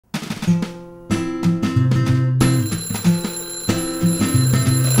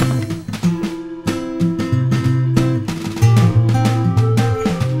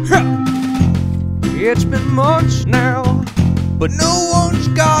It's been months now, but no one's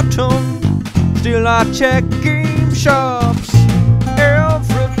got them. Still I check game shops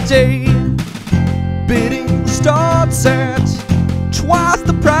every day. Bidding starts at twice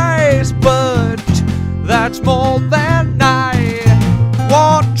the price, but that's more than I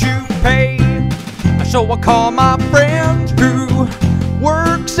want to pay. So I call my friend who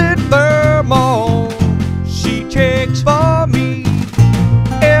works at the mall. She checks for me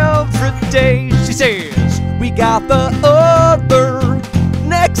every day. She says, we got the other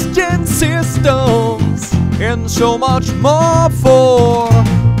next-gen systems and so much more for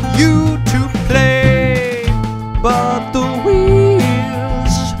you to play. But the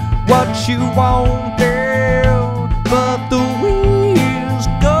wheels, what you wanted, but the wheels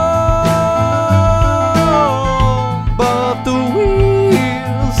gone. But the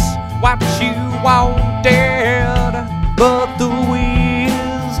wheels, what you wanted, but the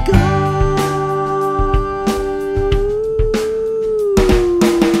wheels gone.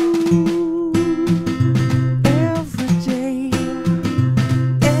 Every day,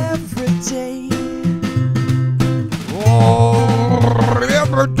 every day.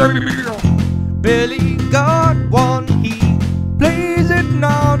 Billy got one, he plays it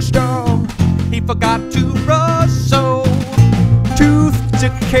non-stop. He forgot to rustle tooth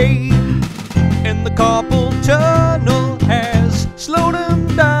decay, and the carpal tunnel has slowed him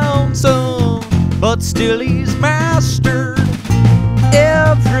down some, but still he's mastered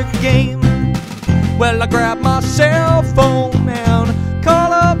every game. Well, I grab my cell phone and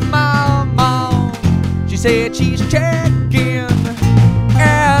call up my mom. She said she's checking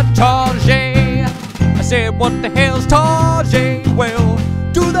at Target. I said, what the hell's Target? Well,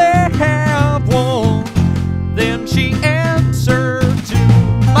 do they have one? Then she answered to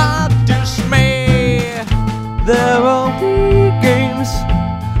my dismay, there are Wii games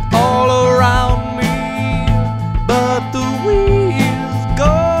all around me, but the Wii is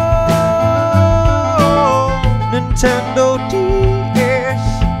gone. Nintendo DS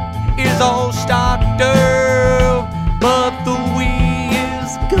is all stocked up, but the Wii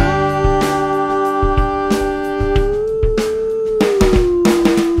is gone.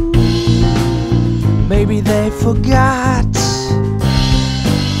 Maybe they forgot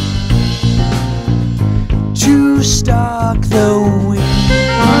to stock the Wii.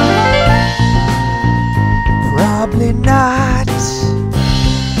 Probably not.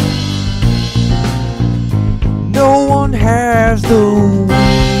 No one has the Wii.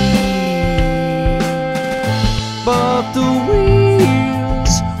 But the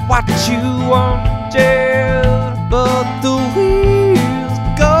wheels, what you wanted, but the wheels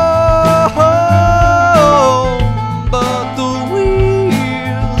gone. But the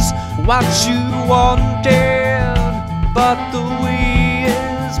wheels, what you wanted, but the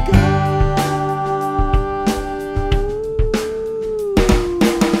wheels gone.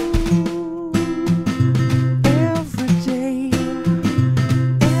 Every day,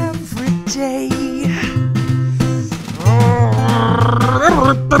 every day.